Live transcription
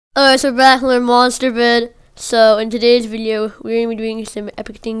Alright, so we're back with Monster Vid. So in today's video, we're gonna be doing some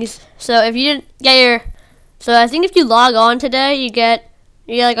epic things. So if you didn't get I think if you log on today, you get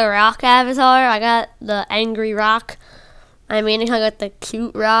like a rock avatar. I got the angry rock. I got the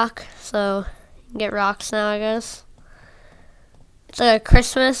cute rock. So you can get rocks now, I guess. It's like a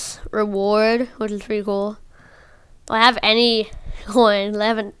Christmas reward, which is pretty cool. Do I have any coins?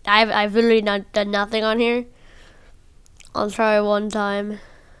 I've literally done nothing on here. I'll try one time.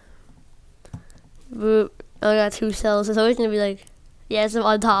 Boop. I got 2 cells. It's always gonna be like, yeah, it's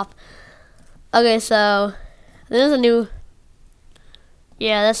on top. Okay, so there's a new.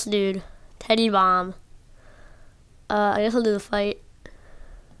 Yeah, that's the dude. Teddy Bomb. I guess I'll do the fight.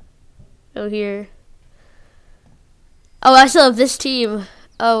 Go here. Oh, I still have this team.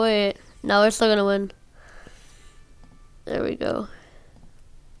 Oh wait, no, we're still gonna win. There we go.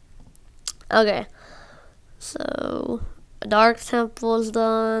 Okay, so Dark Temple is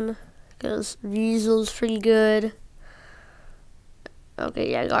done. Because Weasel's pretty good. Okay,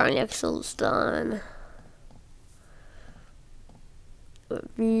 yeah, Garnexel's done.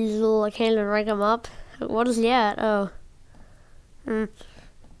 Weasel, I can't even rank him up. What is he at? Oh. Can't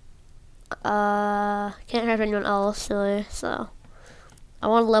have anyone else, really, so. I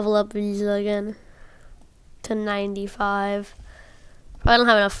want to level up Weasel again. To 95. I don't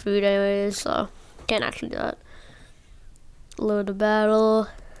have enough food anyways, so. Can't actually do that. Load the battle.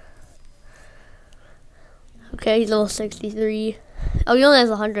 Okay, he's level 63. Oh, he only has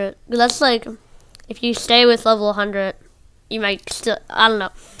 100. That's like, if you stay with level 100, you might still, I don't know.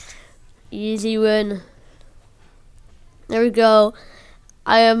 Easy win. There we go.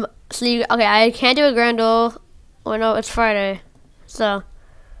 I am sleeping. Okay, I can't do a grand duel. Oh no, it's Friday. So,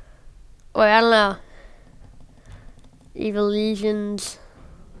 wait, I don't know. Evil Legions.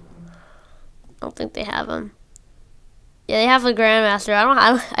 I don't think they have them. Yeah, they have the Grandmaster.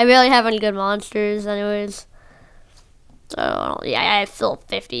 I barely have any good monsters anyways. So, yeah, I feel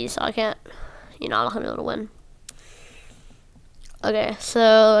 50, so I can't, I'm not gonna be able to win. Okay, so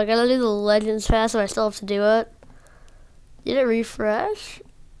I gotta do the Legends Pass, so I still have to do it. Did it refresh?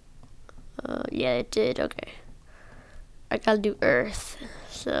 Yeah, it did, okay. I gotta do Earth.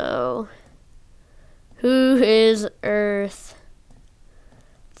 So, who is Earth?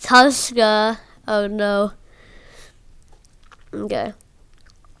 Tuska. Oh, no. Okay.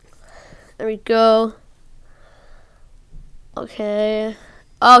 There we go. Okay.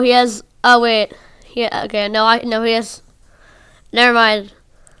 Oh, he has. Oh wait. Yeah. Okay. No. He has. Never mind.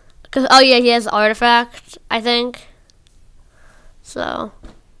 Yeah, he has artifact, I think. So,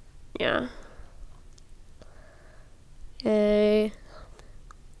 yeah. Okay.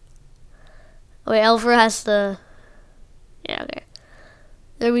 Oh, wait, Elfer has the. Yeah. Okay.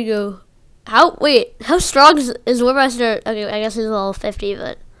 There we go. How strong is Warmaster? Okay, I guess he's level 50,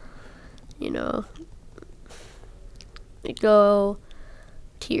 but we go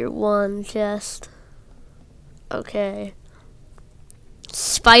tier 1 chest. Okay.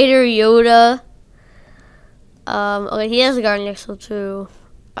 Spider Yoda. Okay, he has a Garnexel too.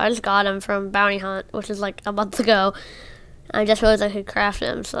 I just got him from Bounty Hunt, which is like a month ago. I just realized I could craft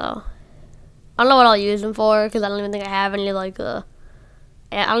him, so I don't know what I'll use him for because I don't even think I have any I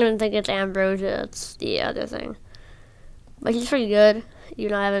don't even think it's Ambrosia. It's the other thing. But he's pretty good.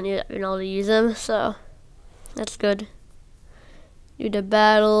 I haven't been able to use him, so that's good. Do the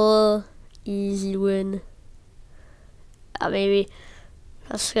battle. Easy win. Maybe.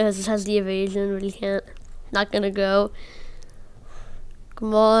 That's because this has the evasion, but he can't. Not gonna go.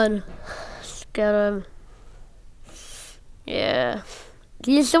 Come on. Let's get him. Yeah.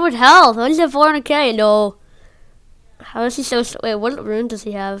 He has so much health. How does he have 400k? No. How is he so... Wait, what rune does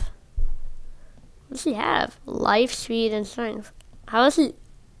he have? What does he have? Life, speed, and strength. How is he...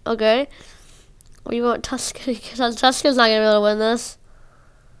 Okay. What do you want, Tuska? Because Tuska's not going to be able to win this.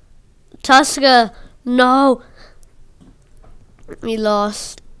 Tuska! No! We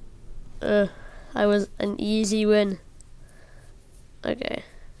lost. I was an easy win. Okay.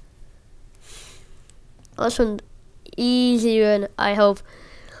 This one, easy win, I hope.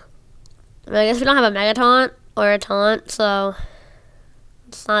 I guess we don't have a Mega Taunt or a Taunt, so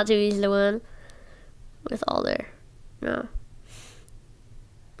it's not too easy to win with all their, no.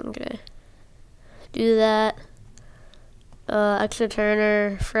 Okay. Do that. Extra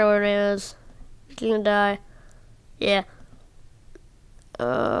Turner, Thrower Nails. He's gonna die. Yeah.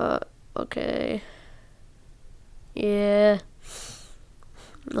 Okay. Yeah.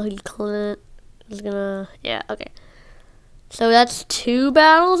 Lucky Clint is gonna, yeah, okay. So that's 2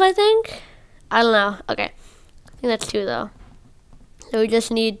 battles, I think? I don't know. Okay. I think that's 2, though. So we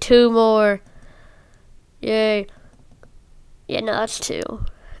just need 2 more. Yay. Yeah, no, that's 2.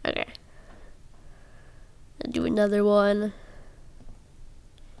 Okay. I'll do another one.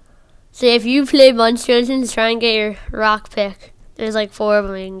 So if you play Monster Legends, try and get your rock pick. There's like 4 of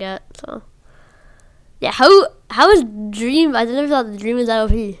them you can get. So yeah, how is Dream? I never thought the Dream was that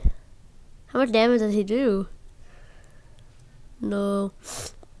OP. How much damage does he do? No.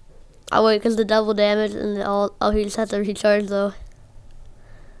 Oh wait, because the double damage and oh, he just has to recharge though.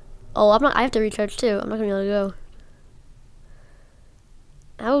 Oh, I have to recharge too. I'm not gonna be able to go.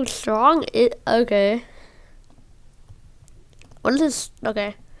 How strong it? Okay. What is this?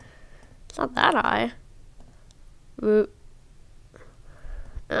 Okay. It's not that high.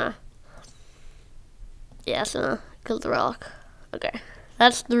 Yeah, so kill the rock. Okay.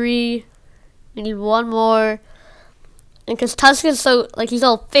 That's 3. We need 1 more. And because Tusk is so, like, he's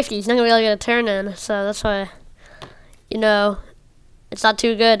all 50, he's not gonna be able to get a turn in. So that's why, you know, it's not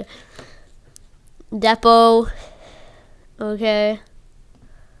too good. Depot. Okay.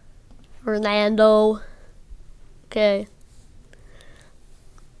 Fernando. Okay.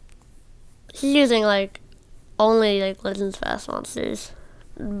 He's using, like, only, like, Legends Fast monsters.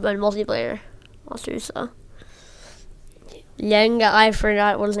 But multiplayer monsters, so. Yang, I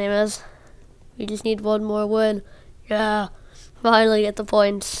forgot what his name is. We just need 1 more win. Yeah. Finally get the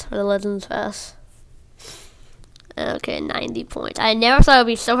points for the Legends Fast. Okay, 90 points. I never thought it would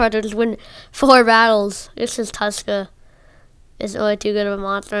be so hard to just win 4 battles. This is Tuska. Isn't really too good of a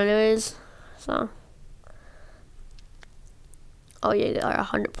monster anyways. So. Oh, you got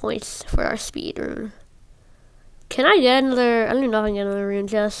 100 points for our speed rune. Can I get another? I don't even know if I can get another rune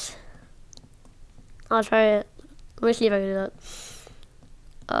chest. I'll try it. Let me see if I can do that.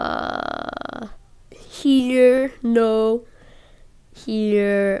 Here, no.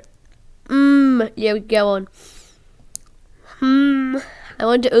 Here. Yeah, we can get one. I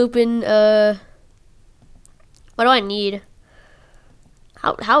want to open, what do I need?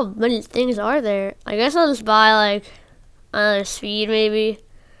 How many things are there? I guess I'll just buy, like, another speed, maybe.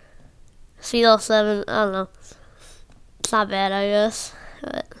 Speed level 7, I don't know. It's not bad, I guess.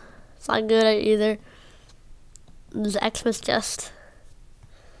 But it's not good either. There's Xmas chest.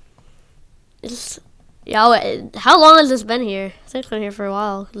 It's, yeah, wait, how long has this been here? I think it's been here for a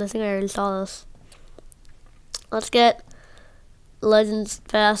while, because I think I already saw this. Let's get Legends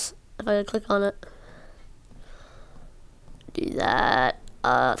Pass, if I could click on it. Do that.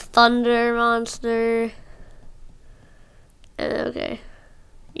 Thunder monster. Okay.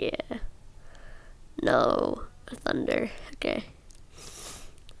 Yeah. No. Thunder. Okay.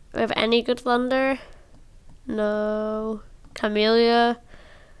 Do we have any good thunder? No. Camellia.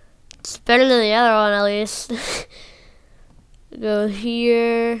 It's better than the other one, at least. Go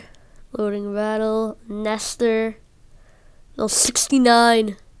here. Loading battle. Nestor. No,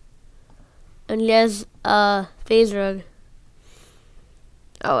 69. And he has, phase rug.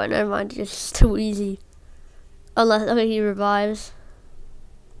 Oh, never mind. It's just too easy. Unless, okay, he revives.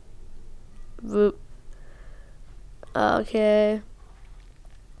 Boop. Okay.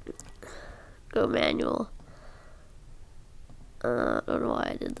 Go manual. I don't know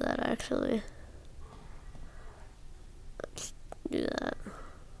why I did that, actually. Let's do that.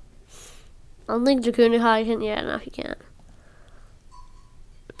 I don't think Jakuni High can. Yeah, no, he can't.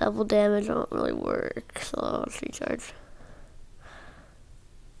 Double damage won't really work, so let's recharge.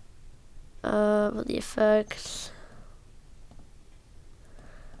 With the effects.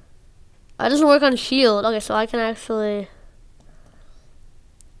 It doesn't work on shield. Okay, so I can actually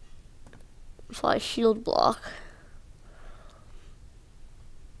apply shield block.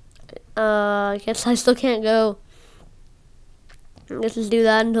 I guess I still can't go. I guess just do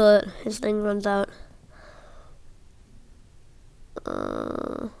that until his thing runs out.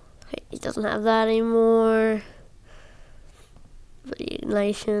 Okay, he doesn't have that anymore. For the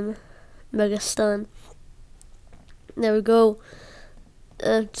ignition, mega stun. There we go.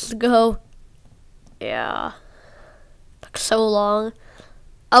 Let's go. Yeah. Took so long.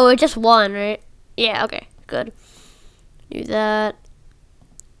 Oh, it just won, right? Yeah, okay, good. Do that.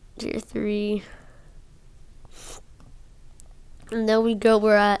 Tier 3. And there we go,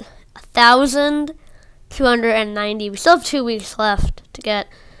 we're at 1,290. We still have 2 weeks left to get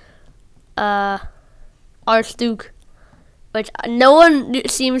Archduke, which no one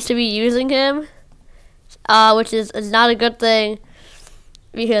seems to be using him, which is not a good thing,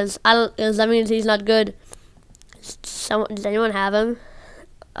 because because that means he's not good. Does anyone have him?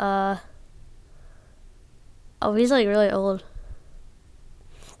 Oh, he's like really old.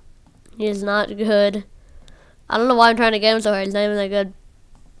 He is not good. I don't know why I'm trying to get him so hard. He's not even that good.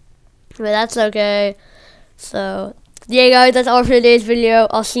 But that's okay. So, yeah, guys, that's all for today's video.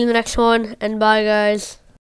 I'll see you in the next one, and bye, guys.